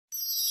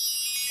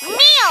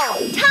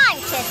Time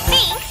to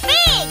think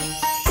big!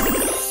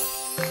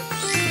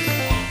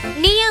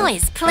 Neo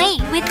is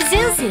playing with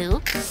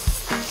Zuzu.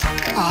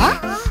 Huh?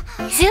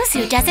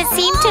 Zuzu doesn't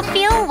seem to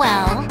feel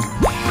well.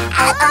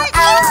 Ow, ow,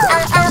 ow,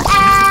 ow, ow,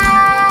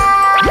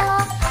 ow.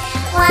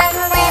 1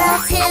 little,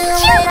 2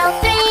 little,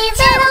 3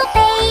 little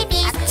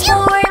babies.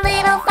 4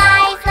 little,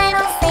 5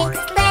 little, 6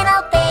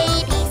 little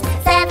babies.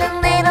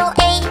 7 little,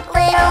 8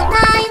 little,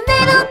 9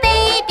 little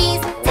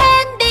babies.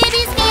 10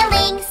 babies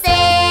feeling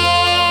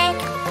sick.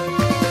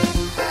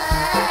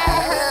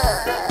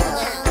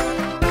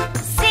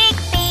 Sick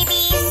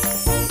babies,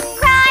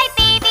 cry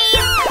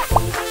babies.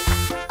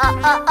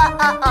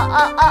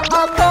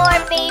 Poor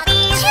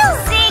babies.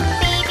 Sick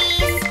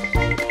babies,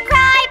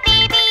 cry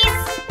babies.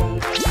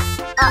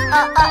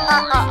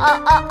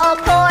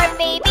 Poor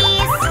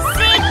babies.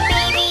 Sick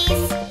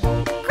babies,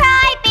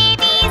 cry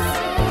babies.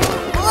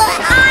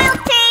 I'll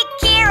take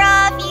care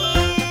of you.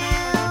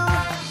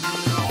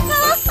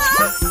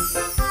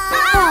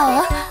 Oh,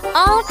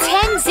 all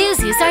 10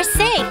 Zuzus are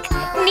sick.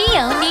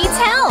 Neo needs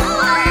help.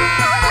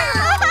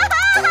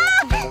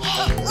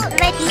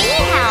 Let me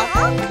help.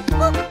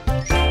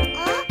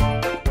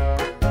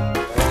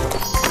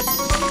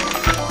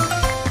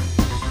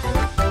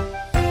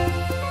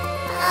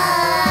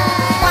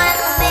 One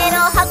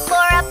little hug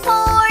for a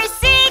poor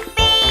sick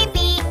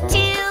baby. 2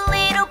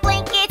 little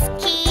blankets,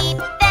 keep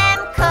them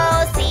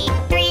cozy.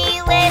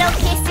 3 little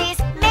kisses,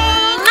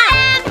 make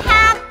them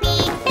happy.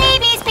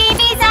 Babies,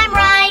 babies, I'm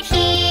right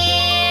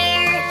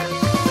here.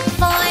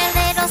 4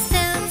 little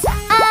spoons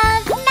of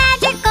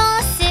magical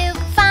soup.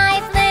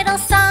 5 little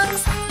songs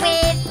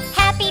with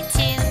happy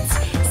tunes.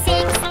 6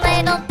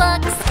 little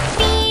books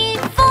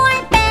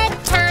before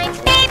bedtime.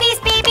 Babies,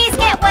 babies,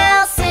 get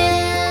well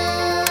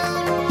soon.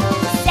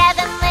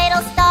 7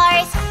 little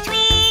stars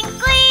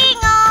twinkling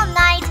all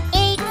night.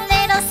 8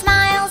 little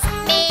smiles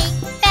make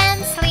them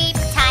sleep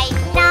tight.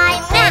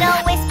 9 little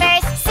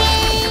whispers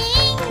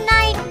sing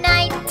night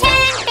night.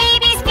 10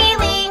 babies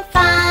feeling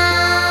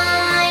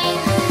fine.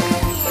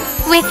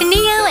 With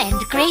Neo and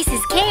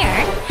Grace's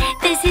care,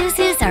 the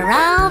Zuzus are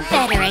all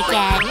better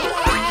again.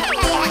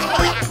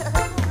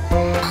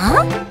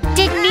 Huh?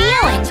 Did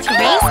Neo and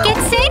Grace get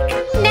sick?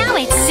 Now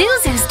it's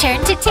Zuzu's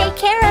turn to take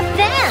care of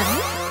them.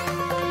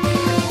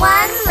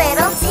 1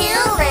 little, 2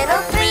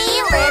 little,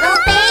 3 little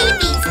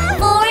babies.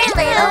 4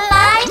 little,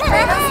 5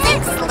 little,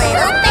 6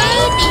 little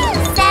babies.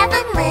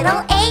 7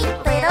 little, 8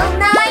 little,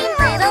 9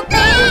 little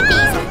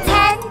babies.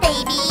 10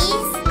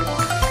 babies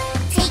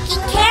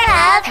taking care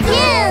of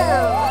you.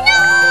 No!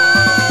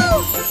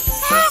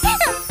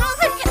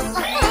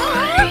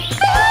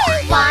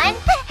 1,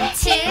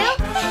 2,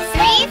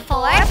 3,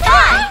 4,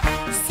 5,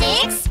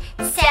 6,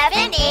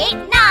 7, 8,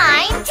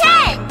 9,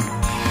 10.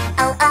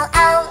 Oh, oh,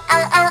 oh,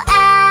 oh, oh,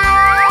 oh.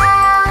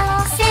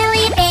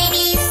 Silly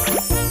babies,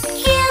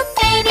 cute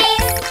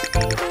babies.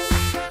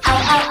 Oh,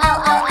 oh, oh,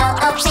 oh, oh,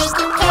 oh,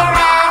 taking care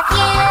of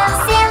you.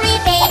 Silly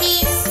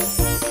babies,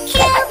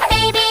 cute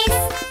babies.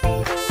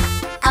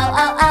 Oh,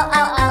 oh, oh,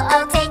 oh, oh,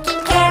 oh,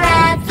 taking care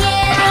of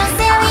you.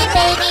 Silly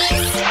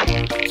babies,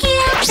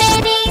 cute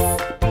babies.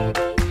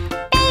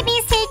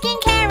 Babies taking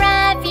care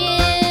of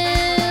you.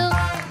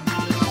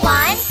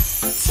 1,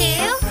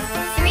 2,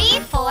 3,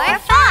 4,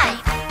 5,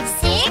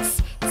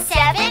 6,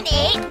 7,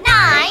 8,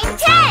 9,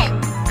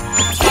 10.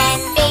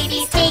 10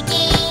 babies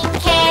taking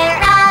care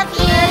of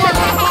you.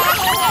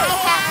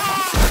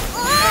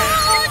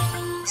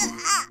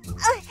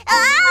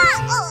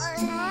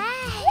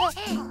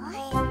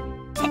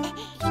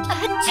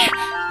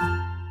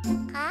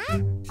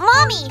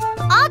 Mommy,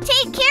 I'll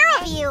take care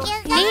of you.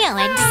 Neo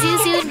and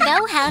Zuzu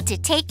know how to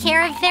take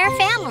care of their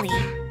family.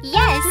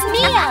 Yes,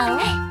 Neo.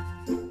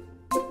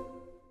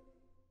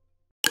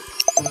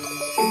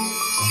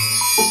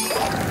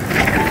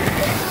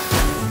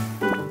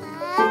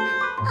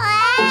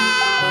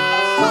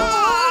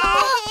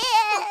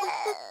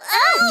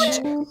 Ouch!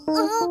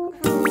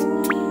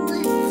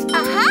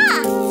 Aha!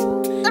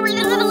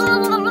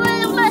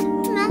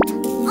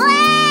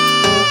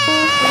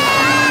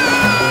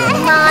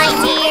 My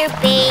dear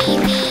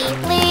baby,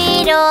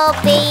 little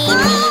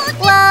baby,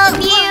 love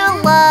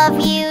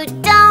you,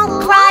 don't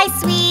cry,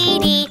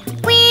 sweetie.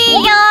 We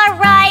are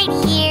right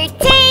here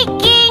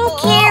taking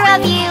care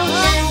of you.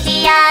 Boom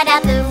diada,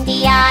 boom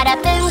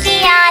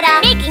diada,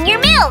 making your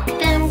milk.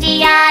 Boom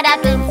diada,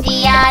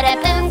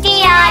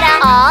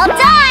 all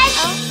done.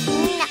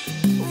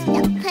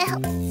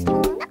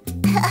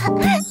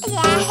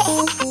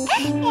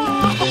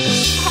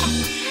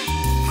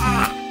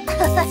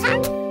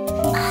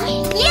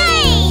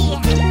 Yay!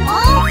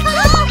 Oh.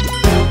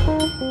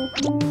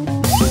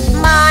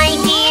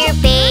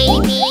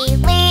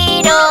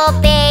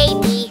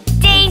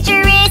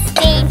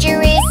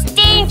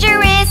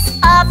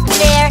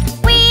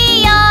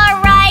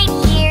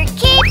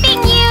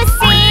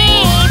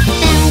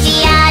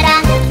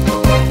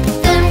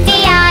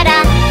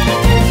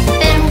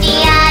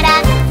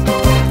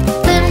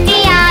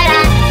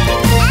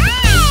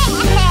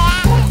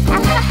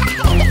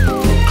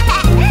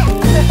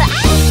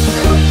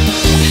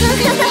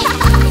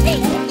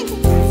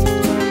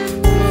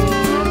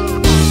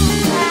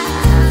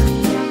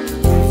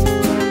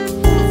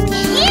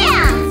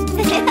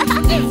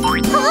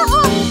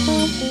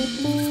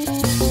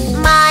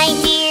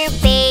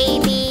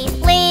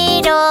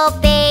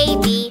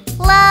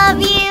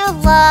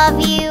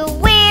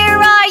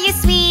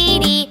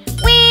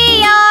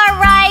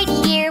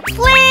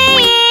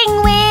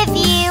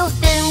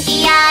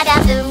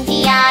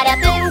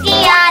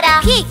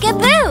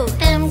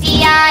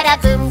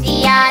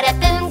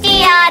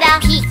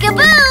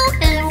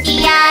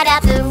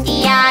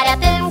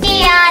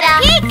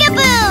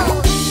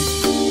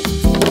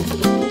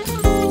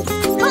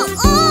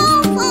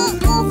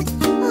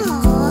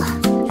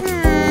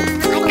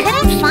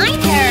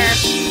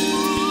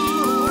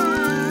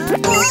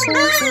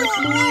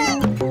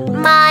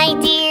 My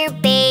dear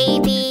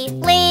baby,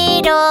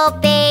 little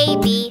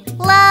baby,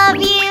 love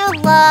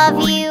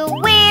you,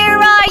 where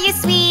are you,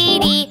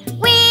 sweetie?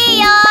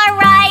 We are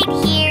right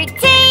here,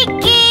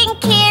 taking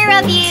care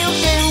of you.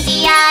 Boom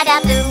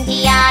diada, boom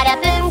diada,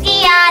 boom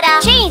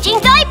diada. Changing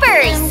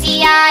diapers. Boom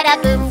diada,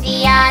 boom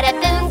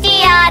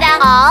diada.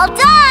 All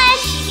done.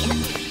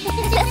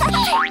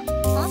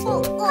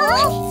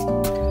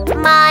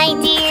 My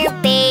dear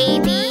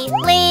baby,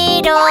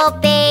 little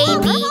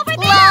baby,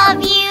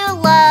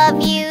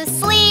 love you,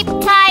 sleep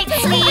tight,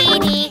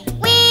 sweetie.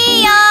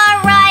 We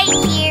are right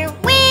here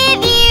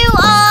with you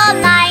all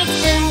night.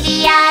 Boom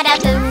diada,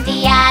 boom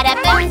diada,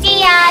 boom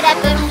diada,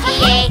 boom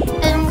diada,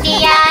 boom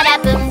diada,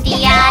 boom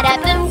diada,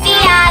 boom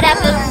diada,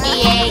 boom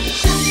diada.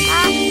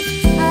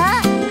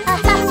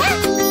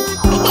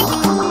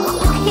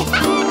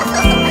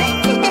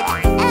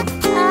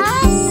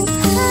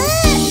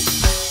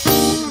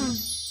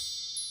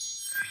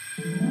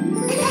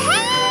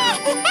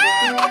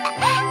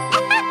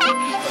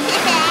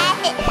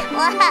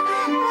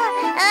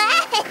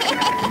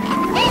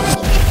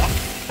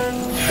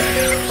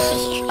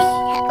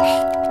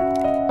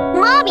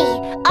 Mommy,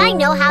 I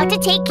know how to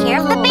take care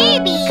of the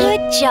baby.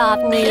 Good job,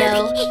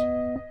 Neo.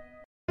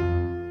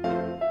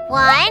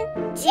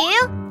 1,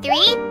 2,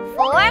 3,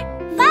 4,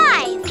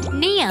 5.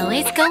 Neo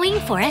is going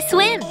for a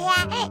swim.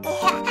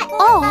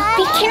 Oh,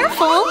 be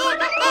careful.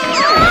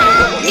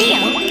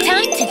 Neo,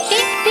 time to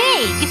think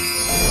big.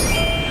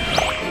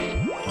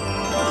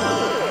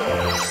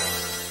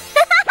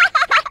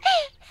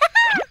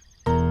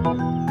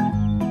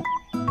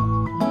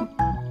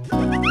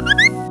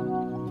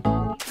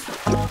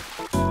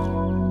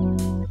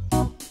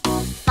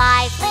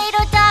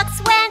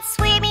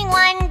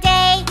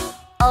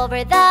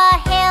 Over the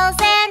hills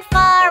and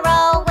far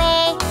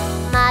away,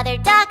 Mother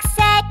Duck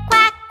said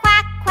quack,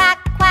 quack, quack,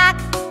 quack,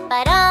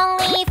 but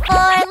only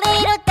 4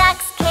 little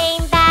ducks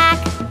came back.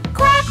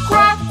 Quack,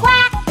 quack,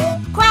 quack,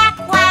 quack,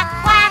 quack,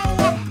 quack,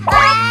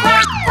 quack,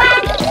 quack,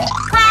 quack,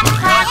 quack,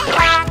 quack,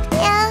 quack.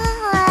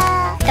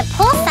 The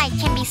poolside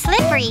can be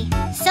slippery,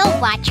 so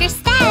watch your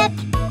step.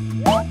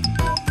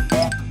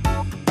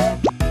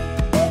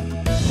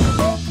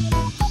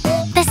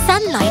 The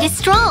sunlight is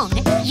strong.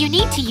 You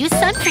need to use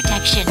sun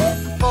protection.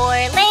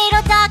 4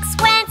 little ducks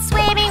went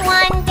swimming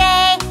one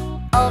day,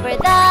 over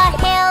the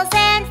hills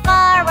and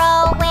far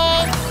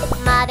away.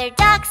 Mother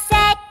Duck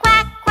said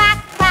quack,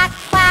 quack, quack,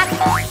 quack,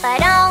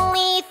 but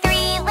only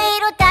 3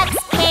 little ducks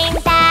came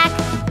back.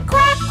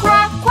 Quack,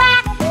 quack,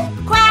 quack,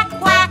 quack,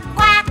 quack,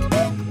 quack,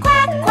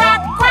 quack,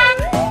 quack,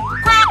 quack,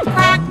 quack,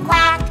 quack,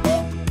 quack.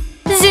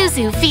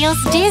 Zuzu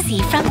feels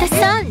dizzy from the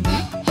sun.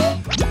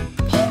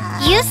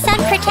 Use sun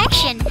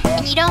protection,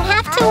 and you don't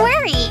have to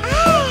worry.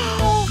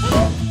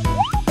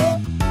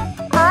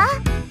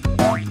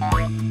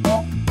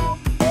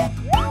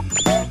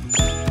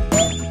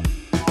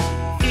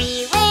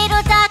 3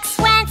 little ducks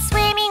went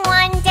swimming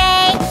one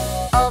day,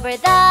 over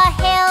the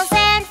hills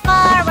and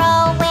far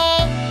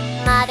away.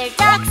 Mother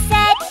Duck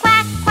said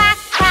quack, quack,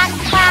 quack,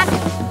 quack,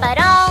 but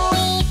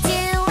only 2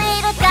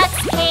 little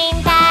ducks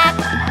came back.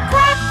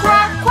 Quack,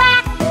 quack,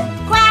 quack,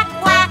 quack,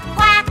 quack,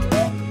 quack,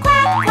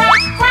 quack, quack,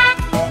 quack,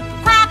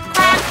 quack,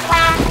 quack,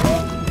 quack.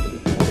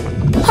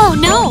 Oh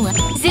no!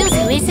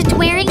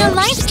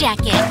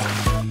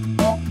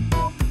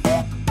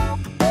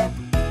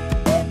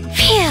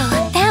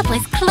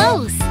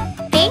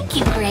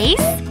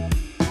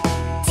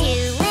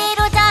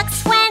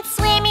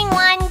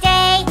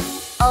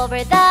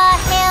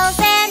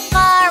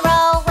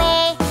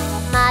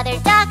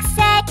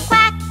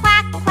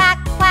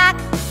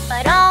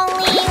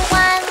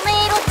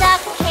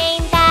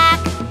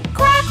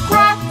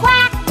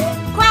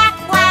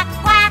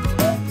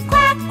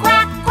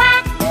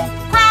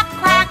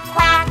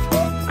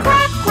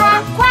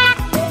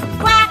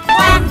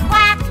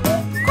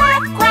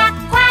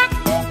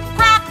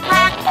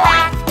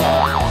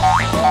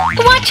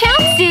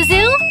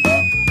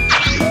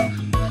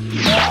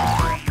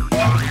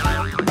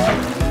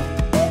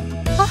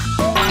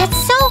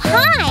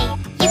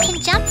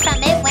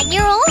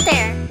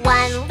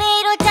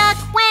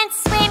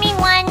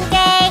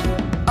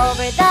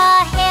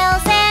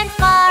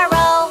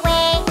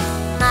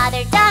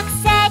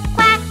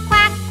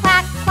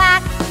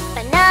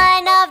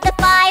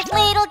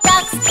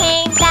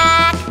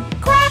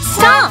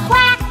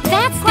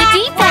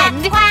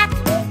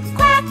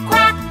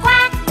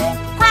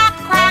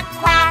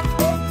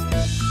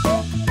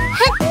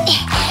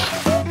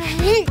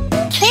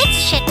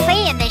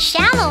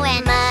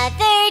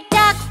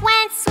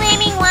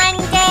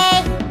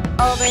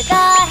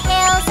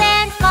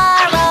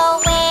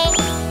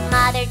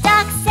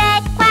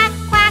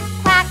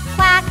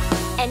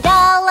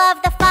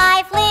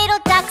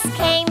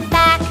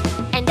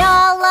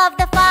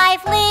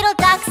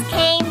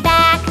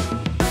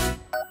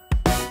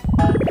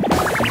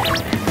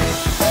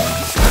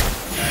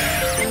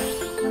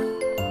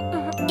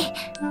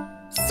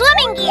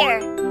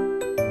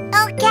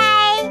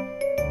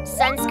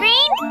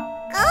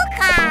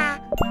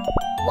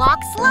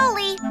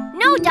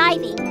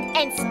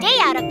 and stay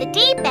out of the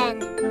deep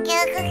end.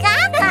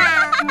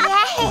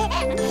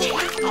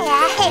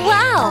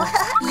 Wow!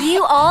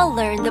 You all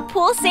learned the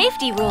pool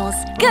safety rules.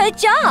 Good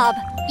job!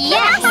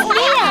 Yes,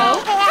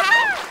 Neo!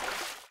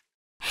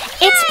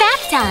 It's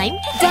bath time.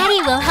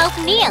 Daddy will help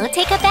Neo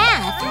take a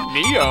bath.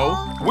 Neo,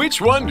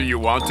 which one do you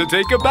want to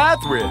take a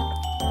bath with?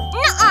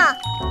 Nuh-uh!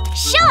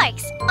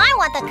 Sharks! I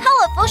want the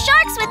colorful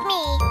sharks with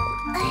me!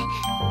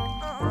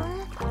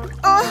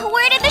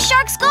 Where did the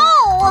sharks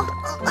go?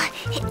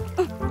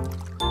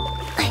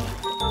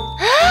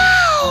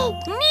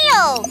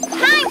 Neo!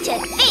 Time to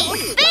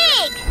think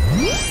big!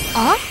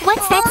 Oh,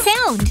 what's that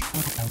sound?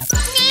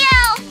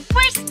 Neo!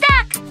 We're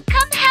stuck!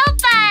 Come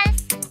help us!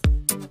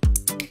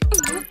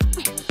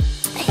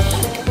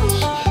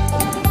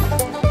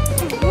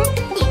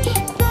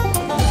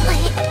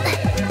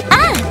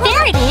 Ah,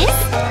 there it is!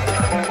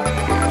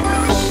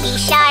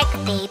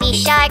 Baby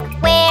shark,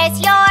 where's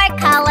your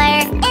color?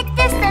 It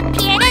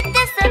disappeared,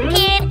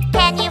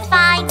 Can you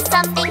find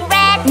something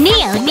red?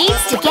 Neo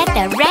needs to get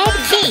the red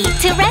key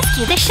to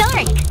rescue the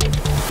shark.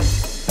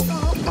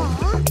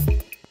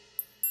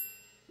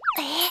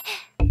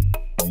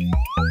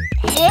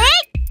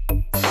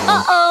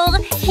 Uh-oh,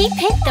 he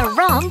picked the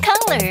wrong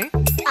color.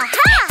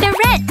 Aha! The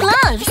red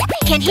gloves.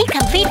 Can he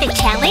complete the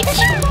challenge?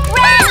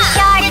 Red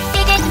shark,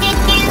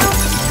 do-do-do-do.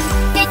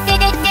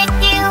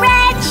 Do-do-do-do-do.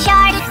 Red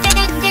shark,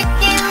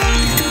 do-do-do-do.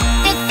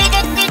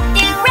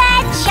 Do-do-do-do-do.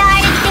 Red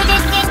shark,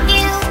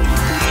 do-do-do-do.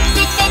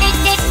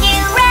 Do-do-do-do-do.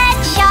 Red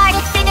shark,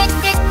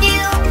 do-do-do-do.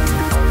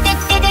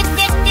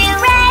 Do-do-do-do-do.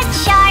 Red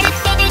shark,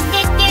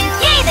 do-do-do-do.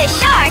 Yay, the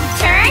shark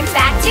turned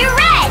back to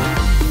red.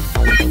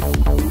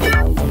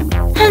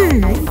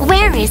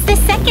 Where is the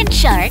second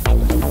shark?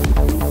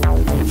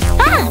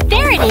 Ah,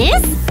 there it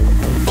is!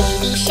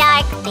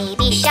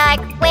 Baby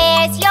shark,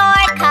 where's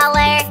your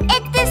color?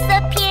 It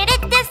disappeared,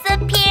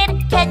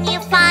 Can you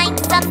find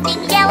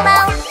something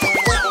yellow?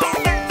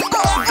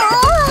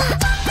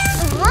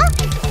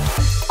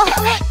 Oh,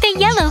 the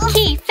yellow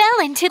key fell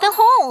into the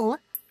hole.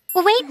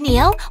 Wait,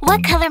 Neo,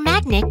 what color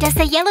magnet does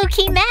the yellow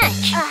key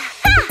match?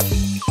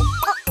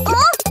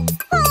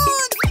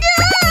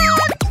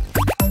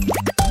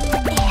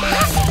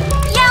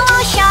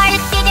 Yellow shark,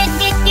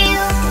 do-do-do-do.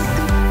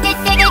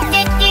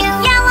 Do-do-do-do-do.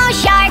 Yellow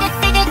shark,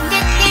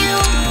 do-do-do-do.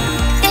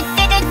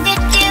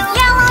 Do-do-do-do-do.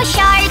 Yellow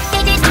shark,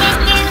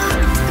 do-do-do-do.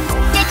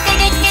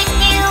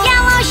 Do-do-do-do-do.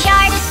 Yellow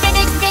shark,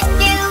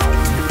 do-do-do-do.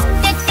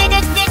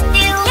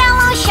 Do-do-do-do-do.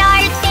 Yellow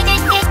shark,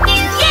 do-do-do-do.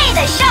 Yay,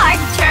 the shark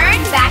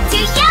turned back to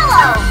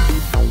yellow.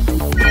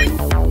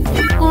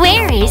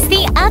 Where is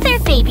the other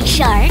baby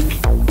shark?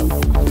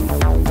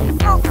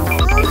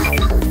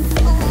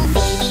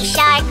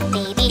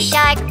 Baby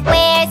shark,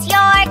 where's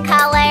your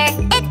color?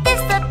 It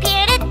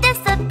disappeared,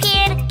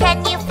 Can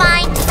you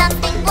find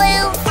something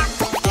blue?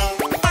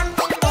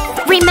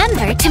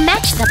 Remember to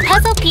match the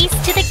puzzle piece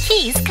to the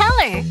key's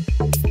color.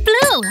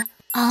 Blue.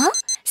 Huh?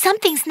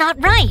 Something's not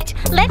right.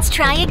 Let's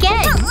try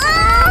again.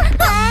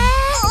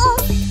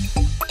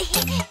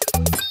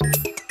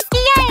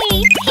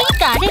 Yay! He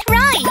got it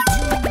right.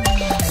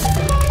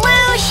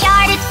 Blue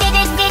shark,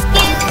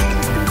 do-do-do-do.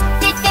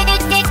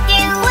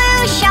 Do-do-do-do-do.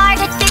 Blue shark,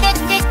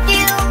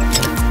 do-do-do-do.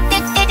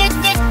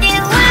 Do-do-do-do-do.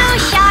 Blue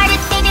shark,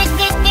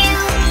 do-do-do-do.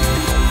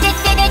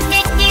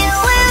 Do-do-do-do-do.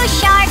 Blue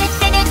shark,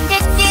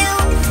 do-do-do-do.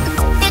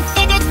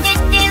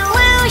 Do-do-do-do-do.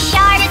 Blue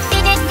shark,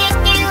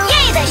 do-do-do-do.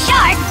 Yay, the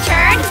shark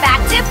turned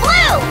back to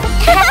blue.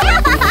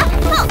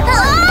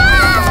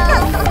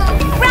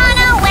 Run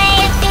away,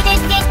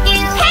 do-do-do-do.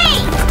 Hey!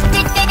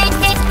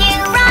 Do-do-do-do-do.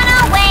 Run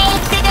away,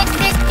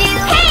 do-do-do-do.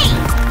 Hey!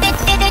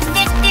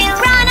 Do-do-do-do-do.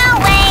 Run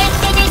away,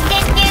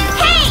 do-do-do-do.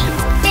 Hey!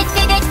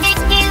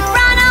 Do-do-do-do-do.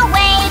 Run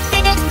away,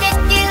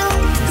 do-do-do-do.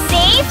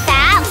 Safe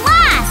at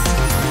last.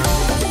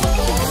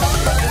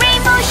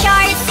 Rainbow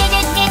shark,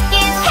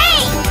 do-do-do-do. Hey!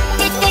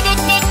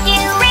 Do-do-do-do-do.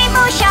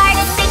 Rainbow shark,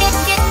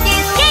 do-do-do-do.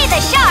 Yay,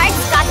 the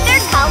sharks got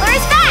their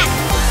colors back.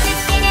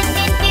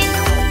 Do-do-do-do-do.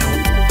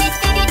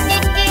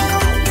 Do-do-do-do-do.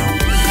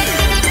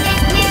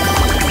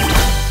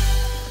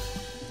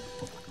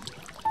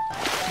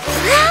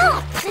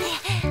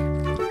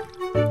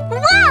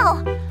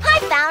 Wow! I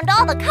found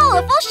all the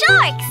colorful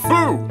sharks!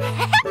 Boo!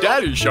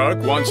 Daddy Shark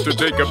wants to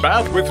take a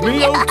bath with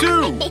Neo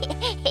too.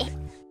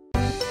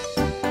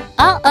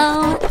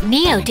 Uh-oh,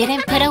 Neo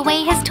didn't put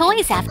away his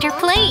toys after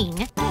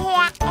playing.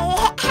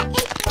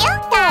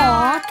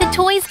 Aw, the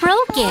toy's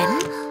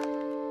broken.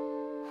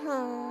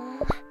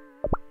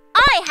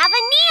 I have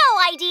a Neo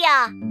idea!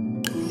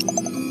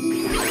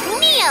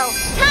 Neo,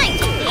 time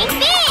to think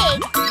big!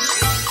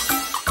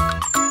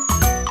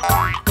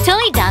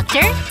 Toy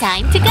doctor,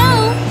 time to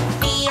go.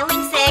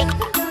 Feeling sick,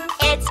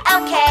 it's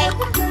okay.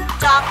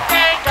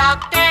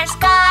 Doctor's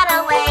got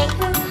away.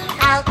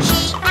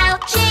 Ouchie,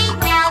 ouchie,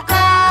 now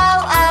go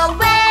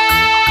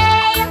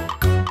away.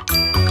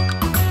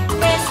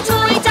 This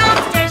toy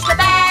doctor's the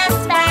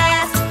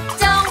best.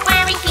 Don't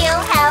worry,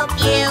 he'll help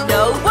you.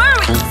 No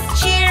worries.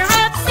 Cheer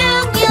up,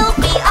 soon you'll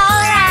be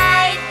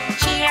alright.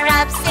 Cheer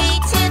up, say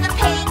to the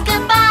pain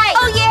goodbye.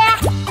 Oh yeah!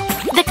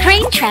 The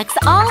crane truck's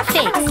all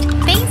fixed.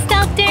 Thanks,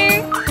 doctor.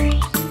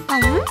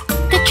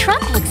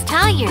 looks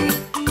tired.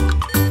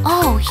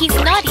 Oh, he's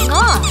nodding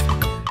off.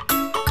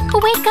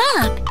 Wake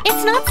up!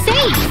 It's not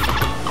safe!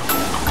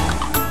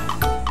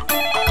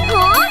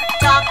 Huh?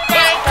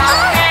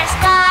 Doctor's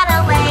got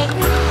away.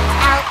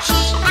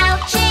 Ouchie,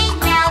 ouchie,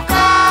 now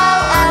go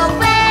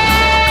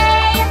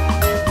away.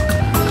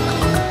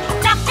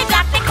 Doctor,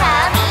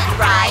 coming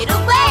right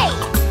away.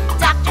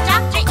 Doctor,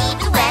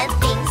 even when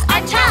things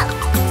are tough.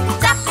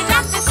 Doctor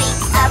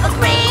thinks of a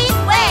great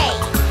way.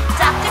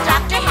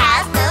 Doctor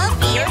has no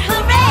fear,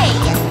 hooray!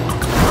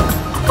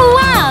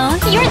 Wow,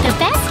 you're the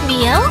best,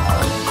 Neo!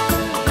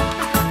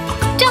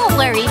 Don't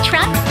worry,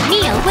 Truck.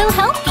 Neo will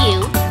help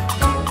you.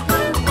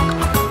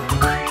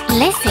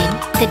 Listen,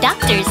 the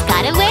doctor's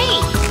got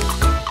away.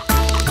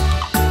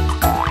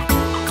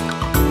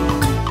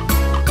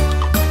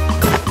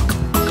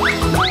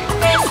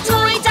 This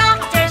toy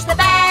doctor's the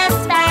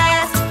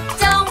best.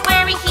 Don't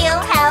worry,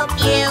 he'll help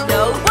you.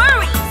 No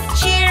worries.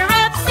 Cheer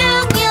up,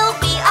 soon you'll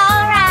be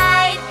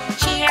alright.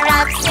 Cheer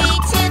up, say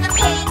to the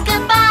pain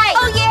goodbye.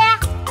 Oh yeah!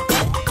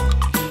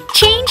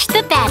 Change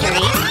the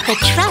battery. The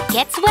truck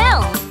gets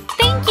well.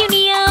 Thank you,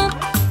 Neo.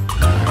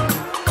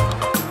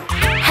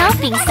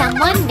 Helping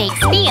someone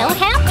makes Neo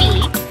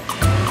happy.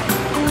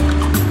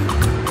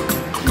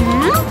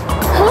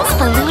 Whose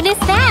balloon is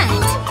that?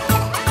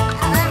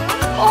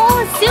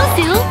 Oh,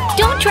 Zuzu,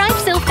 don't drive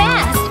so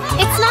fast.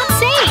 It's not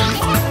safe.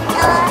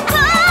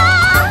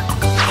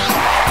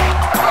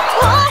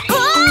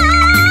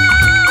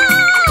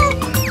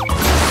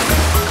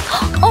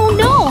 Oh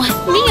no,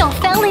 Neo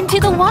fell into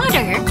the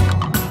water.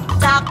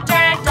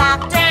 Doctor,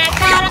 got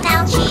an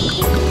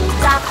ouchie.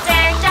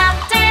 Doctor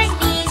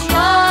needs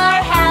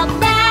your help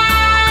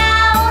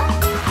now.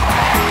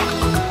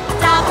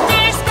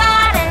 Doctor's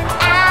got an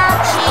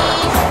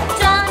ouchie.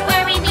 Don't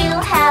worry,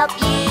 we'll help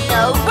you.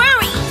 No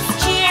worries.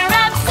 Cheer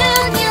up,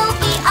 soon you'll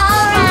be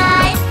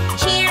alright.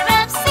 Cheer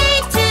up, say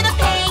to the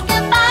pain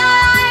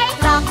goodbye.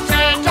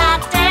 Doctor,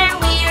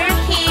 we're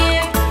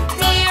here.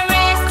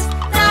 Dearest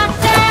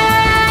doctor.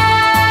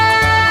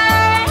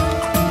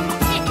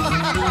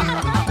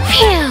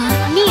 Phew,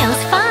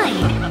 Neo's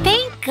fine.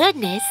 Thank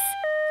goodness.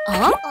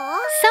 Oh,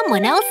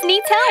 someone else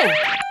needs help.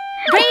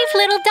 Brave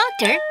little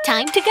doctor,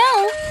 time to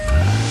go.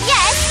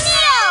 Yes,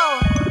 Neo!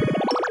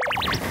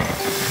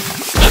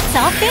 It's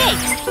all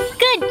fixed.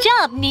 Good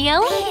job,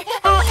 Neo.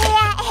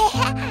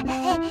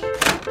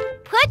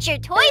 Put your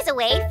toys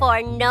away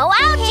for no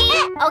ouchie,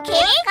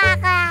 okay?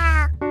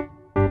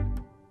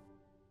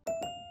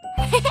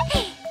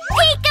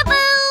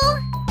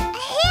 Peekaboo!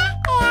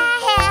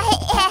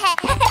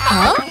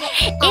 Huh?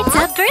 It's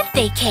a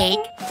birthday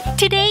cake.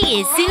 Today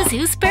is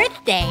Zuzu's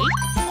birthday.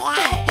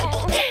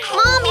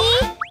 Mommy!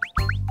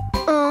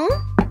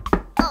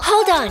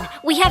 Hold on,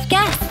 we have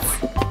guests.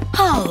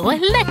 Oh,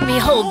 let me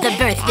hold the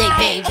birthday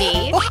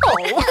baby.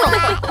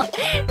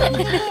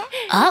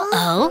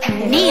 Uh-oh,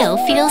 Neo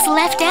feels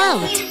left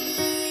out.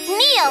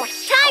 Neo,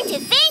 time to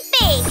think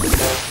big!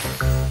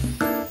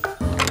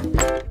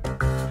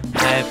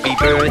 Happy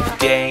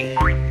birthday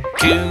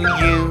to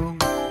you.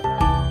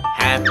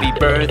 Happy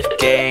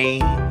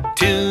birthday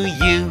to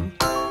you.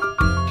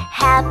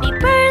 Happy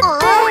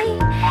birthday,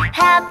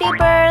 happy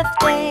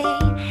birthday,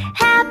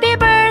 happy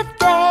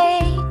birthday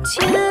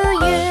to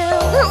you.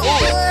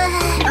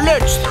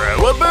 Let's throw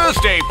a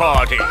birthday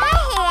party.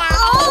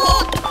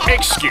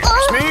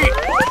 Excuse me.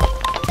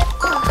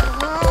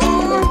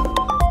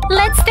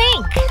 Let's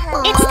think.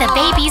 It's the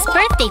baby's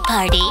birthday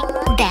party.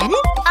 Then,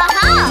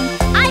 Aha!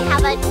 I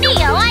have a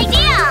Neo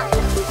idea!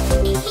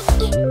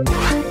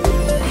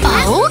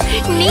 oh,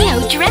 Neo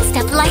dressed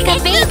up like a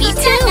baby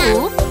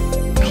too.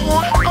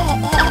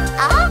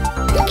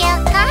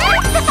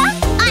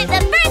 I'm the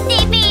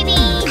birthday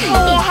baby!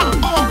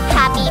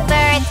 Happy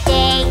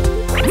birthday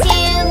to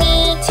me.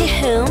 To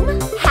whom?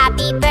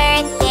 Happy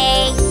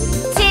birthday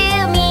to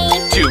me.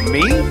 To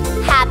me?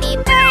 Happy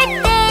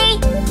birthday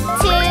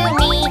to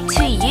me.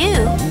 To you.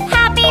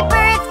 Happy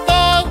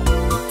birthday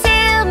to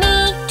me.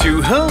 To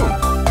whom?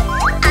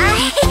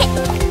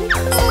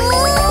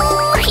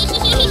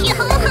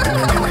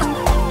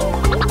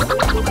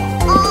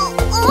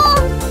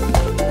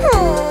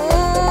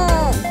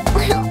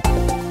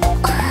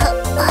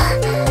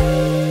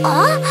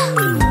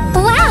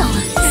 Wow,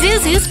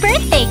 Zuzu's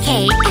birthday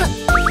cake.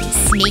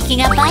 Sneaking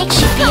a bite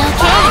should be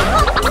okay.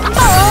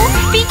 Oh,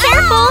 be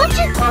careful.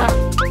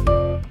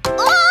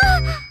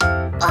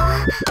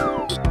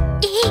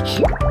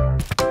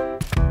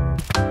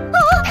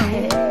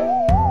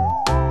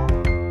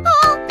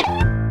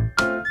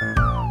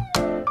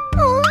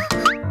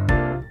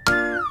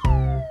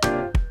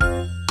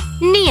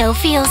 Neo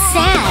feels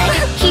sad.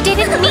 He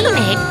didn't mean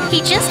it.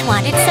 He just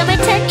wanted some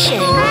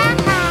attention.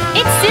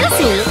 It's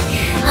Zuzu.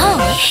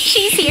 Oh,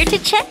 she's here to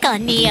check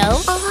on Neo.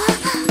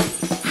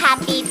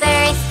 Happy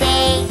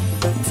birthday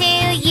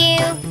to you.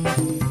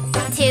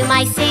 To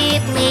my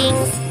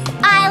siblings,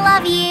 I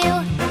love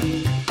you.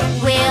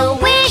 We'll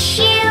wish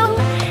you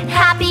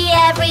happy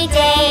every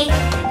day.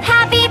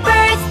 Happy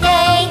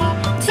birthday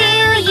to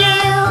you.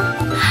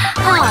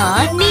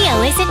 Aw,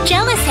 Neo isn't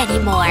jealous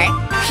anymore.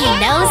 He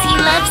knows he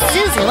loves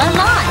Zuzu a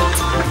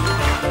lot.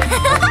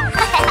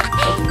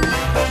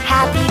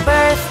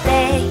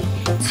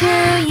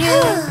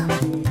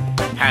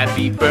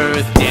 Happy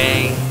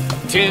birthday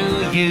to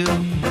you.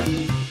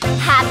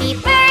 Happy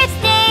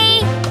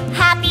birthday,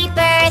 happy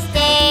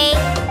birthday,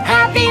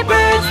 Happy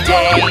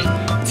birthday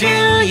to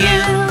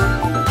you.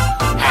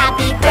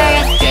 happy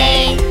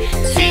birthday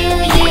to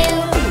you.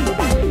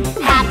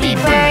 Happy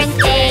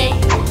birthday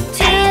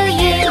to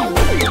you.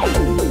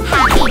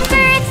 Happy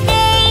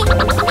birthday,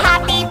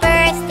 happy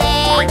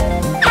birthday,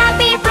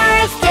 happy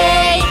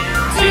birthday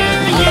to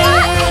you.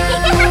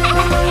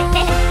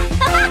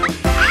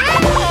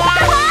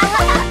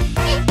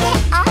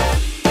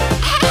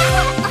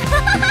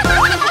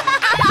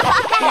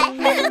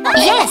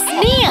 Yes,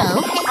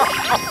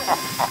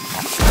 Neo!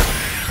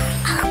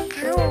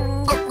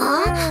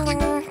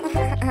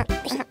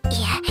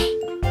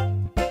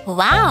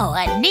 Wow,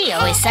 Neo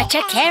is such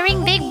a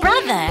caring big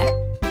brother.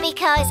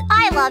 Because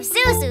I love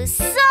Zuzu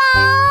so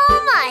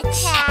much.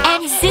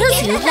 And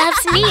Zuzu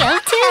loves Neo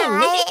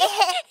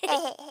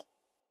too.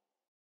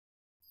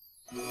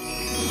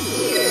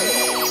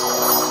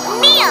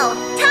 Neo,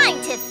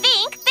 time to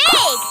think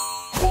big.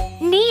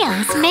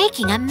 Neo's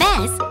making a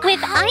mess with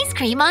ice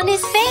cream on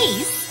his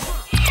face.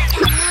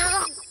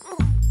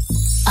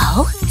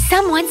 Oh,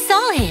 someone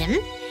saw him.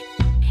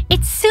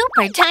 It's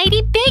Super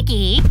Tiny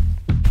Biggie.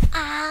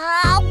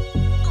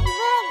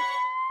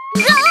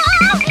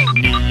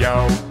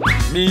 Neo,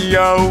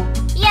 Neo,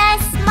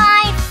 Yes,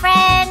 my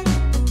friend.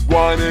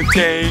 wanna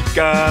take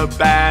a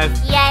bath?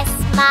 Yes,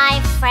 my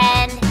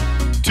friend.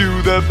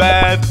 To the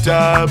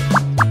bathtub.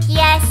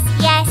 Yes,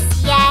 yes,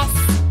 yes.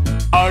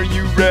 Are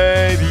you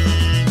ready?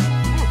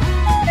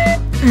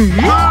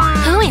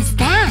 Who is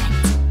that?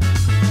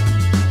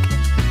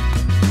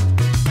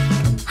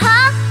 Ha,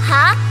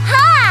 ha,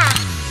 ha.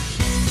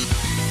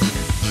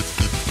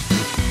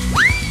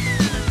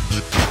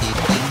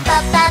 Ba,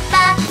 ba,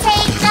 ba,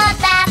 take a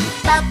bath.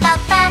 Ba, ba,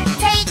 ba,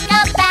 take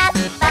a bath.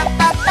 Ba,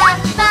 ba, ba,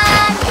 ba,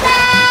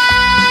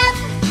 bath.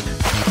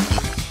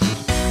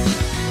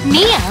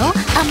 Neo,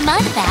 a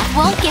mud bath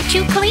won't get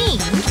you clean.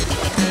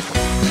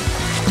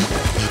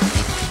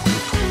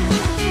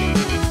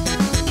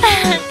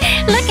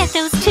 Look at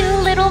those two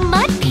little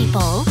mud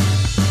people.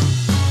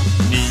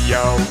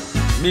 Neo,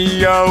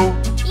 Neo,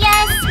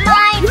 Yes,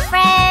 my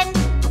friend.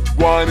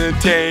 wanna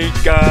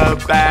take a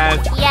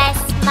bath? Yes,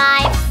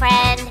 my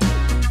friend.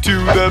 To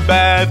the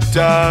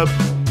bathtub.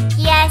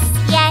 Yes,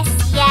 yes,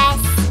 yes.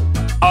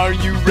 Are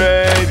you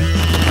ready?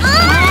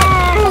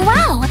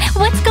 Wow,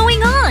 what's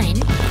going on?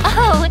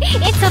 Oh,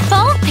 it's a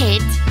ball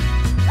pit.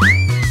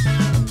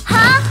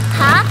 Ha,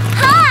 ha,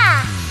 ha.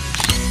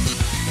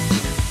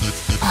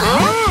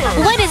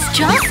 What is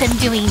Johnson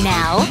doing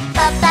now?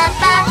 Ba, ba,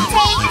 ba,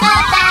 take a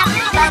bath.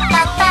 Ba,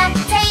 ba, ba,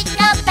 take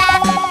a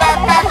bath. Ba,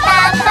 ba, ba,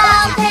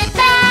 ball pit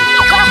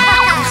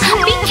bath.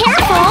 Be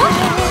careful!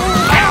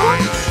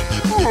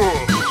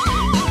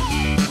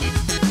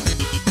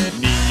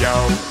 Neo,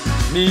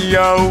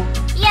 Neo,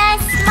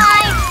 Yes,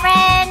 my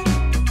friend.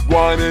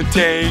 wanna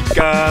take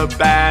a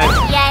bath?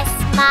 Yes,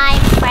 my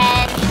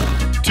friend.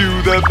 To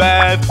the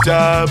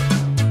bathtub.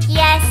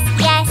 Yes,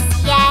 yes,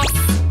 yes.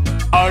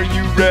 Are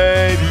you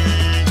ready?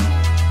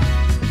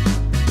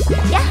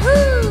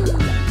 Yahoo!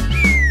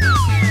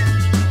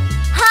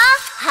 Ha,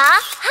 ha,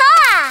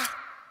 ha.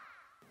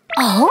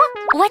 Oh,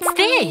 what's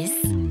this?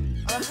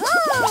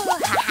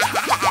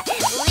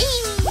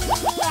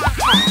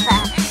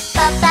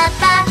 Ba, ba,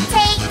 ba,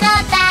 take a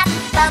bath.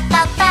 Ba,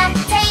 ba, ba,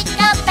 take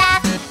a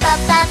bath. Ba,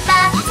 ba, ba,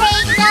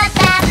 take a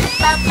bath.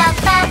 Ba, ba,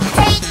 ba,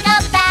 take a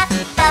bath.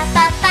 Ba,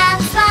 ba, ba,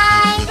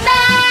 slide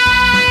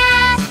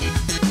bath.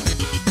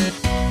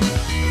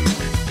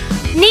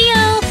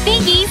 Neo,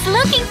 Biggie's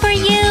looking for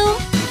you.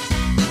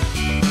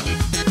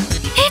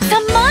 It's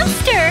a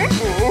monster.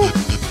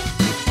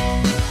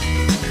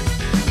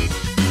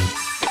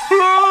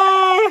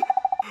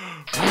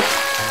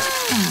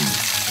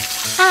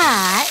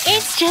 Ah,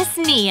 it's just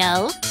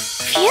Neo.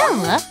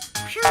 Phew.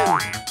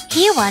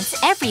 He wants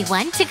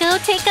everyone to go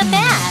take a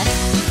bath.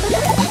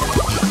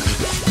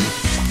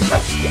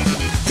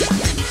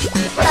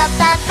 Ba,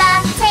 ba, ba,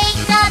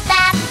 take a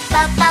bath.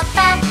 Ba, ba,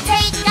 ba,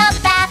 take a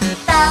bath.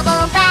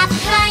 Bubble bath,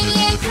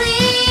 shiny and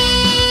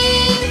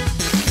clean.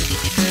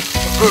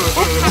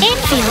 It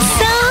feels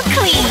so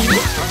clean.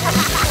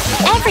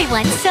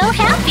 Everyone's so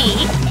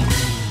happy.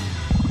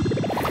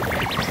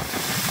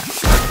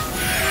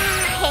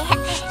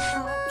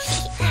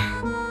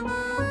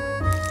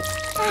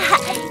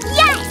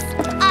 Yes!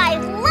 I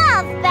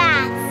love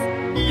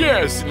baths!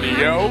 Yes,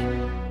 Neo.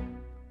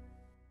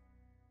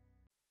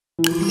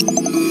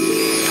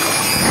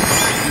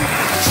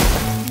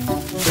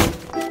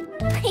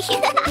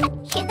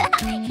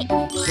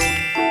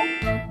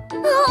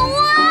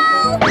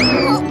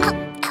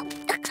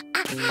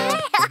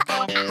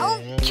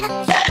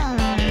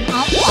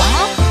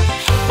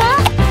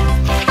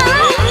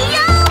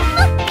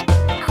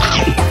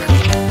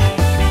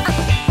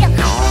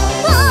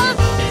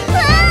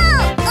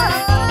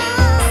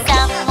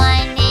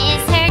 Someone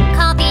is hurt,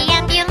 call the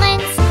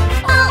ambulance.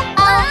 Oh,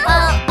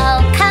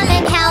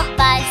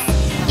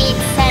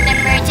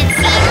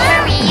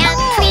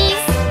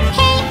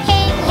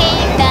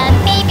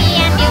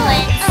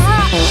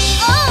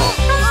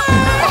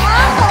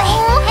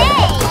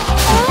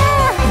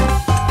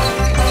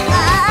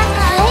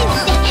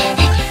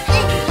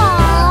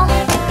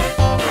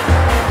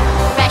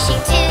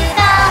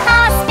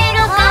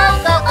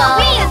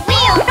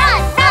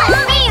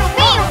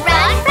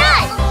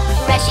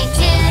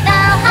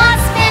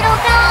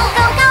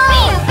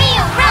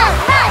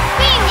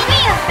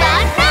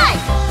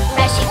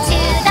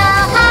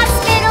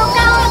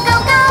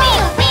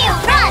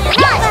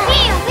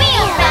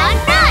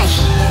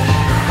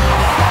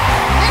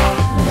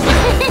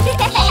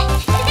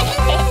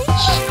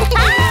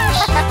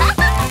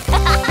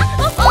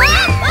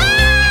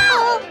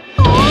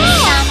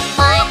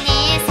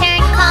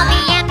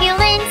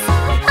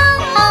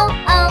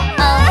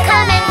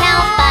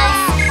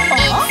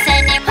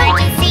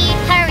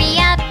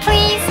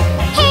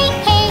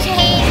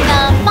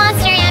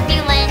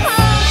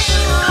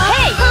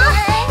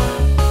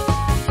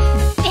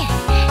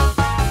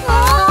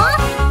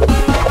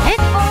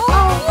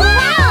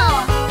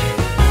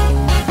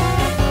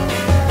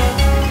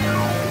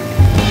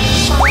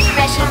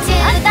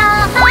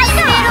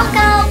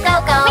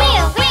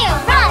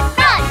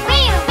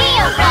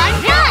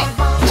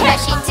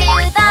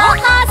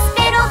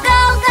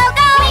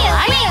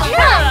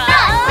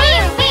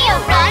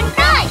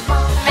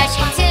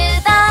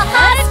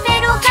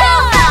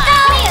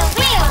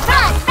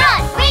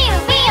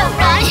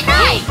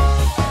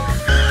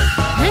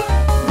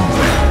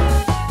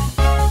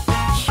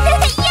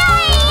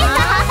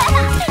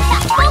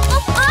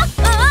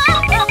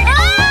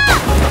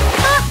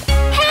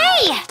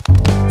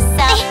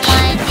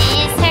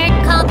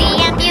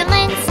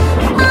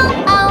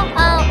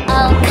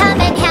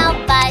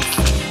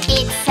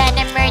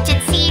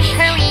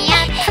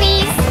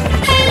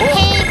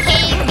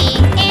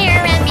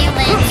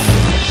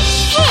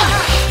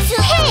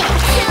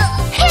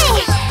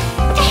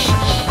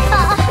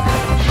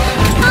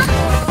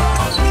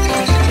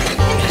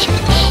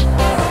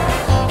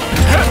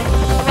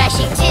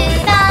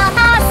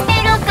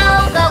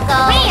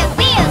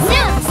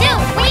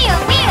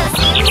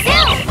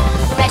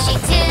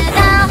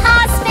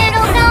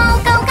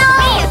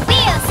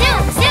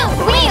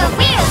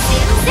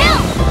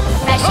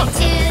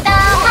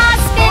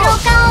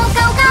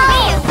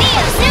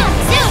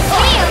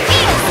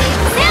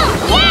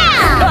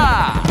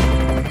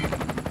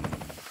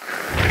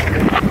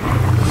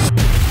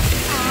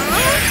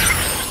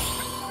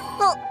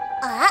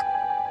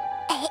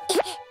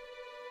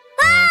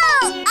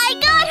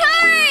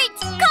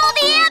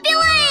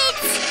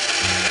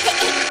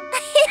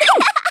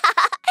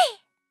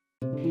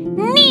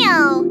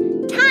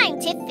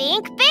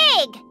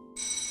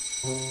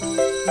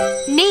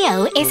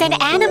 Neo is an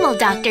animal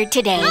doctor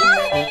today.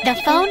 The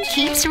phone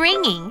keeps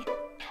ringing.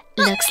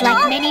 Looks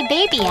like many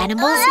baby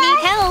animals need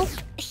help.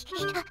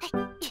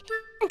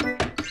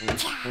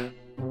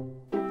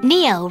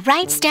 Neo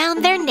writes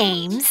down their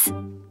names.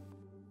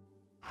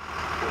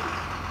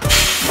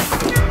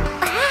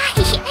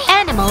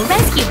 Animal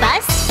rescue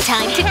bus,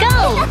 time to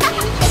go!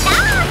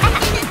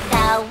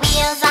 The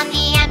wheels on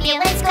the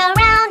ambulance go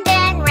round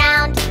and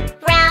round,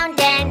 round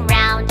and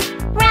round,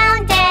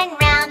 round and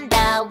round.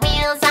 The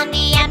wheels on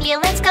the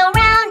ambulance go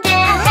round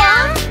and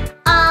round,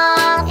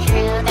 all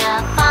through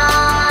the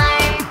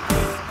farm.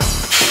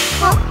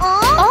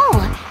 Oh,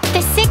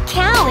 the sick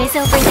cow is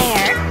over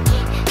there.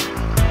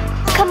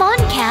 Come on,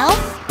 cow,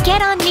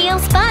 get on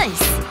Neo's bus.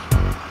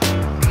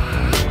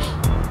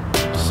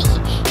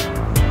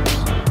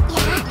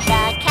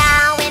 The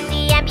cow in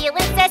the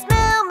ambulance says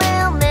moo,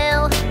 moo,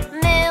 moo,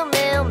 moo,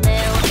 moo,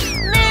 moo,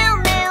 moo,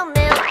 moo,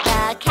 moo.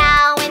 The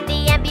cow in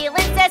the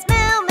ambulance says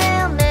moo,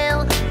 moo,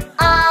 moo,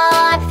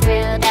 all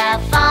through the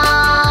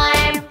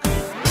farm.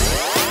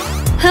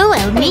 Who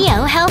will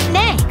Neo help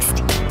next?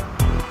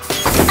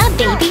 A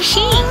baby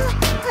sheep.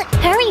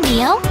 Hurry,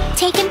 Neo,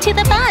 take him to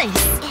the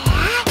bus.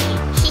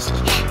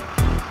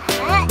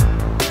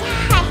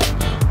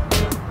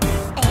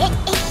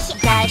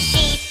 The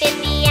sheep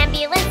in the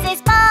ambulance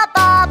says ba,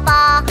 ba,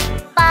 ba,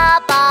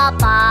 ba, ba,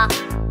 ba,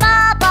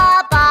 ba,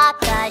 ba, ba.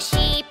 The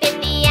sheep in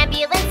the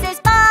ambulance says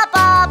ba,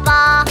 ba,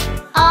 ba,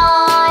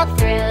 all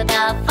through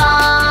the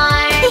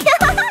farm.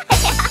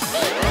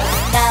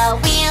 The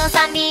wheels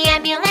on the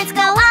ambulance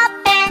go up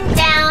and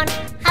down,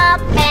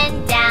 up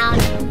and down,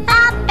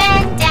 up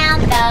and down.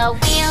 The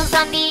wheels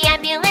on the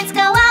ambulance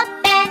go up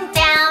and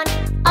down,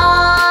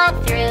 all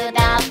through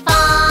the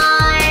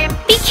farm.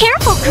 Be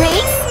careful,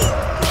 Grace.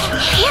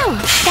 Phew,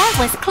 that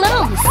was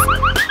close.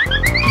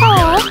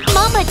 Oh,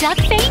 Mama Duck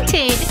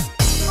fainted.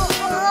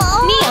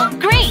 Neo,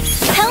 Grace,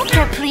 help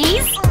her,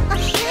 please.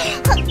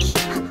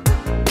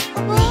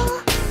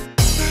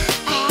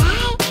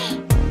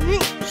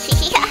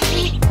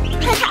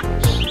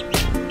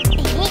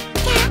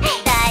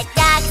 The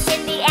ducks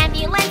in the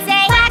ambulance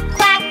say quack,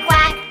 quack,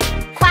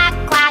 quack,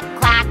 quack,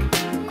 quack,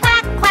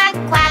 quack, quack, quack,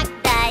 quack.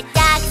 The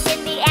ducks in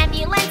the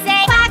ambulance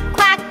say quack,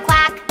 quack,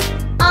 quack,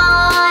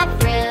 all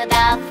through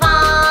the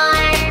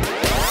farm.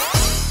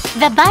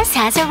 The bus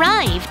has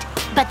arrived,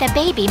 but the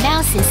baby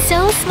mouse is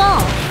so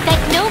small that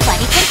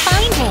nobody can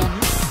find him.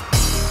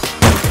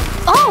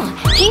 Oh,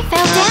 he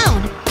fell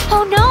down.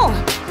 Oh no!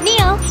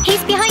 Neo,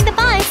 he's behind the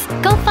bus.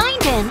 Go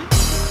find him.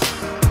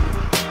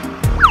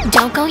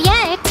 Don't go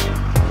yet.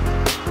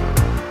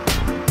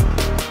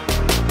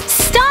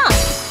 Stop!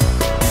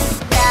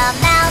 The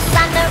mouse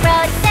on the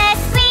road says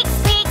squeak,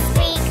 squeak,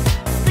 squeak,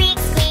 squeak,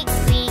 squeak,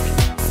 squeak,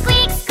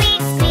 squeak,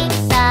 squeak, squeak.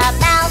 The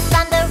mouse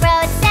on the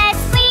road says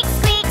squeak,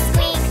 squeak,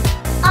 squeak,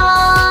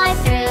 all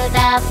through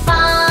the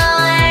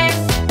farm.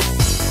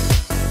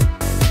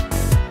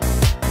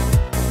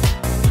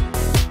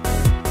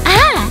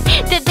 Ah,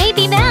 the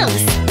baby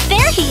mouse.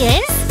 There he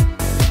is.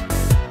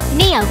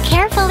 Neo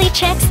carefully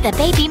checks the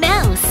baby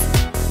mouse.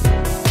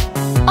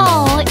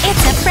 Oh,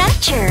 it's a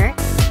fracture.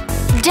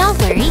 Don't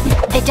worry,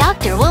 the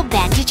doctor will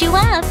bandage you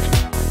up.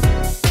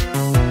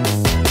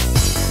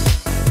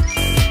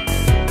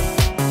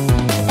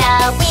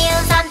 The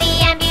wheels on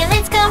the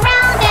ambulance go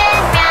round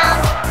and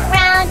round,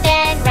 round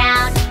and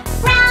round,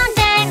 round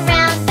and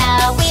round.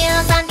 The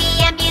wheels on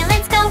the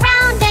ambulance go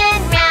round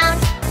and round,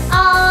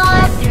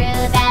 all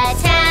through the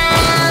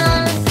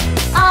town,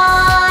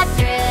 all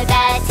through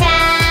the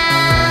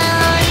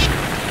town.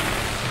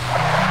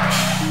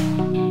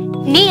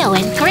 Neo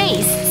and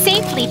Grace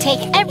safely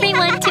take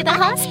everyone to the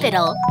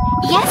hospital.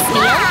 Yes,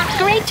 Neo,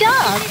 great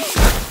job.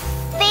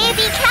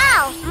 Baby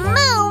cow,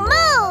 moo,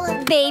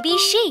 moo. Baby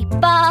sheep,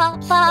 ba,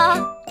 ba.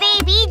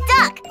 Baby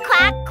duck,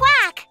 quack,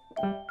 quack.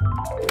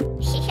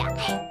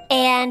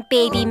 And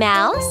baby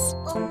mouse?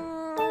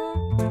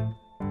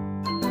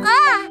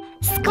 Ah,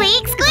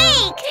 squeak,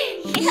 squeak.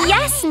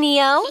 Yes,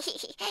 Neo.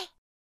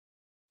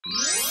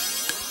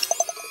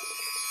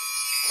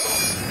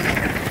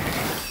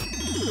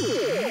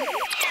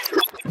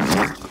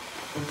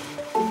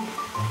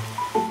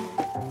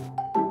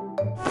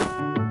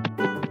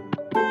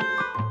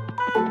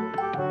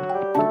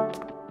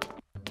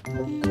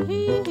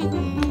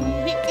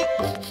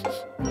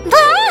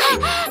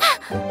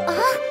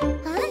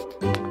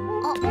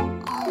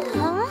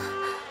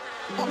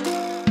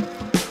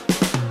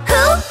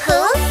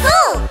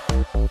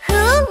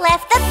 Who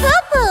left the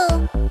poo-poo?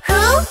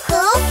 Who?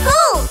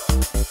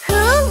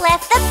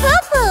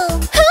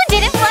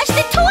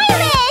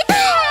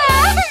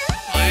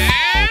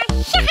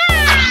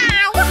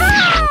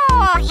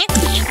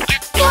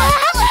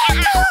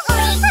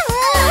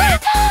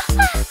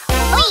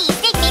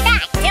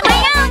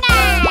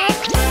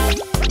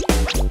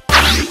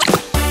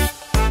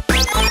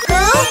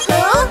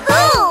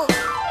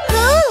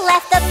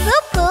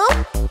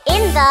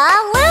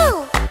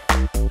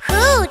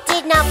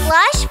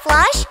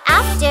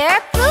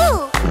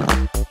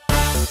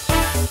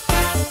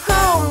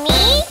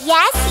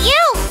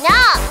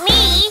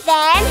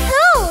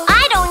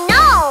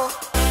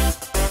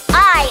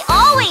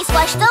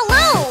 flush the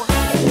loo?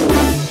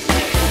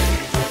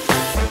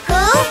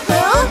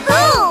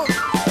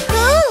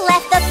 Who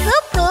left the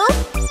poo-poo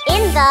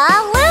in the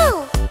loo?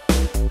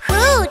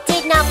 Who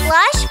did not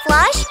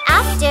flush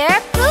after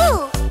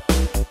poo?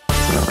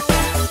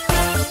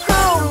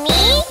 Who,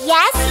 me?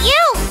 Yes,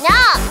 you.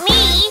 Not me.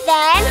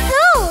 Then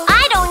who?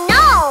 I don't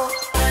know.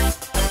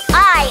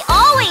 I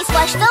always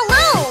flush the loo.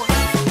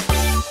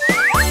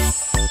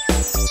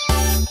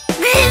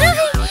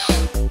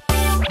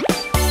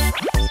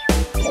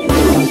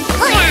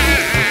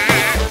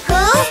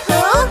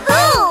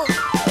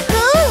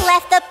 Who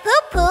left the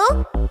poo-poo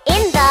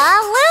in the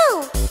loo?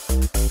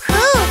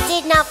 Who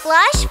did not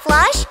flush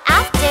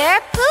after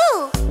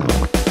poo?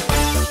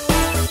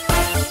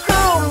 Who,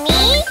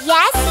 me?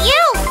 Yes,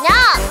 you.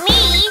 Not me.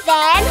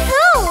 Then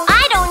who?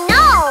 I don't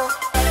know.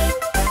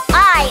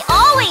 I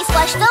always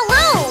flush the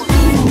loo.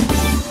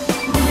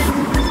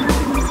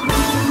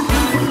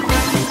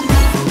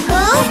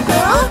 Who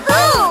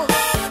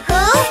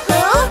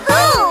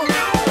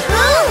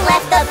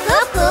left the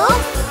poo-poo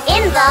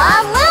in the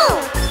loo?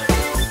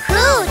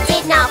 Who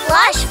did not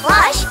flush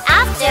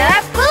after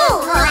poo?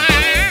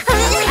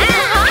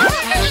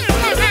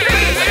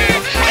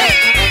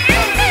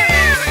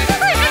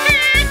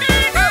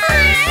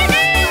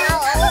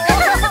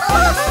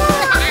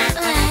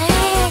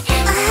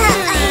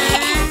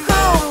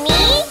 Who,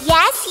 me?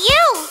 Yes,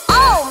 you.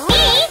 Oh,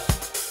 me?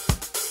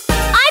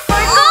 I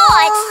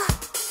forgot.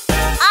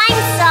 I'm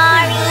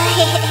sorry.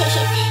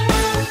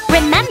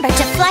 Remember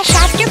to flush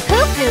after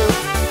poo-poo.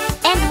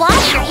 And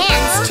wash your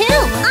hands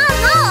too.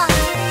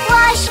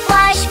 Flush,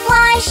 flush,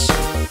 flush.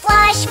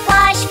 Flush,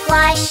 flush,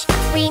 flush.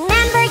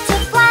 Remember to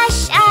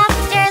flush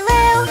after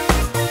loo.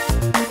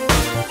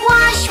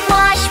 Wash,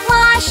 wash,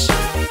 wash.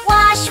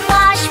 Wash,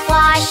 wash,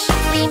 wash.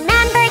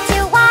 Remember to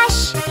wash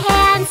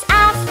hands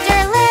after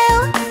loo.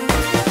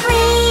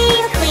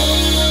 Clean,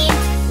 clean.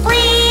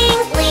 Clean,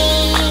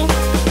 clean.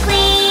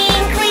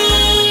 Clean,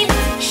 clean.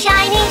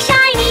 Shining,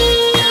 shining.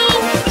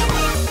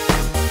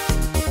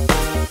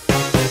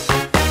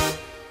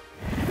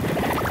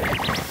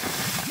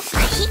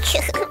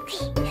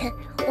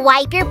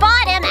 Wipe your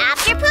bottom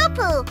after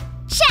poo-poo.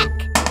 Check.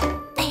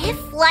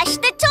 Flush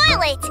the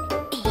toilet.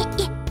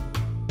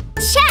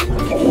 Check.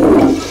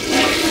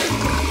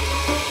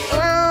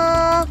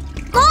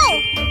 Oh,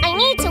 I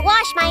need to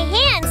wash my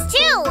hands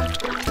too.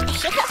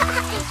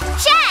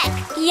 Check.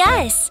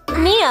 Yes,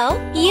 Neo,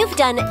 you've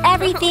done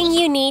everything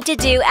you need to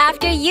do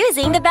after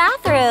using the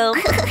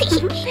bathroom.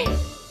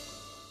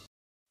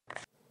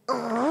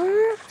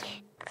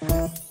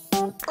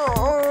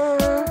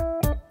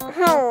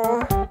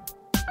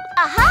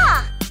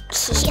 Aha!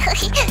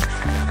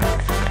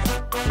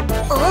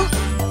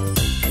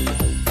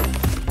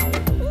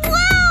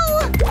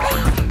 Whoa!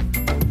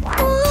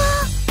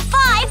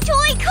 5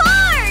 toy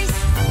cars!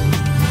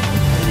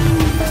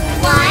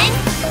 1,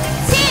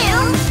 2,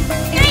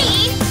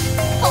 3,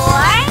 4,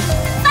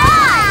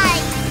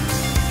 5!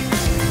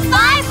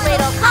 5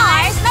 little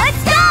cars,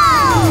 let's go!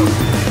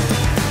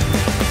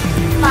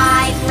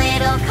 5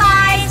 little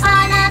cars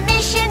on a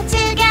mission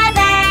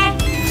together.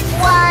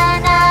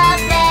 One of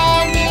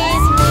them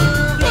is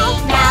moving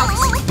now.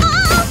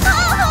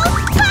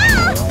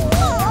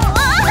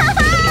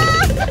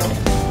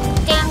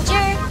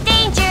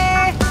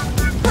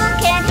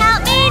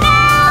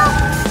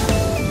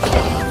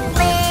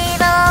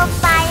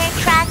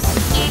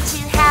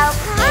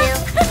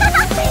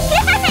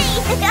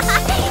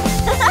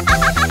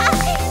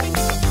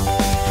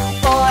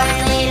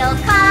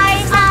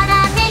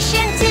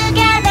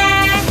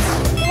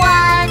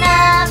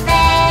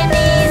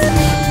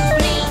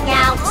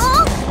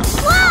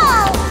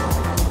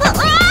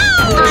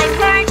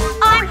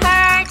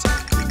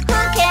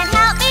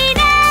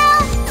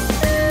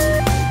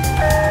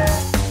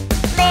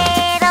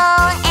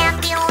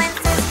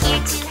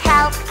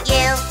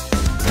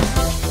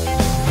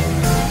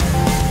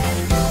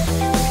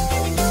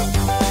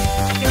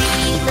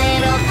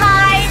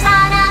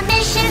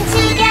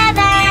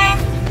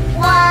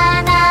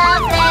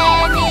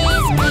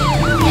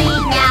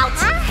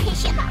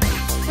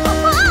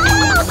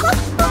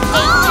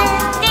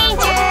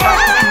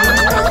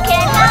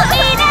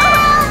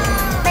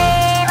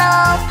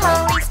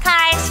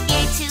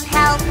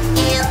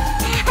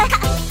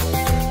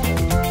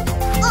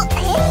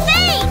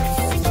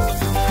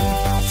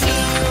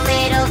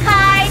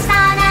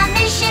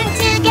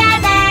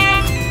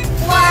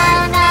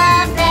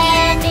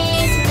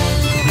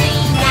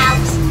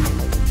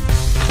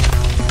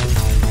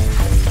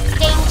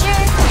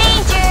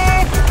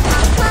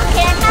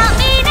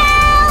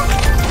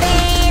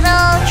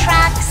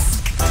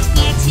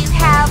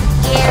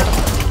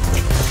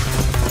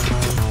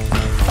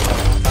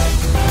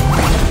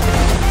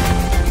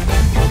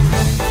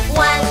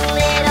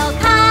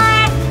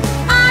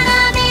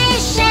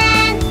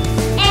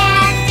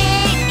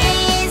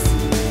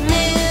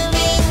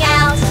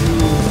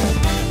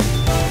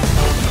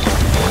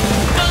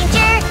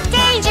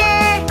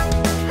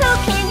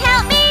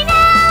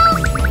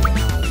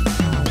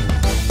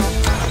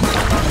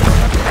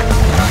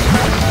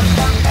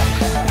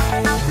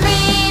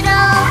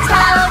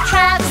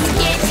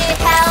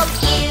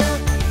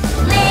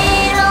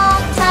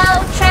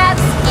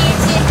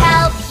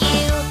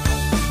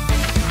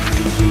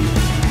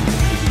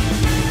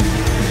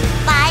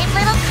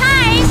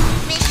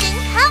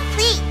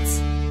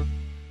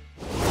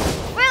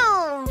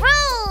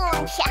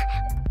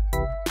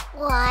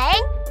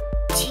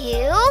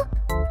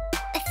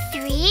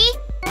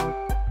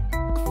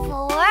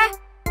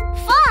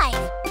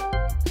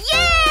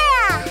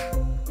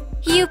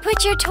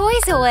 your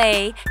toys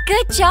away.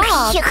 Good job.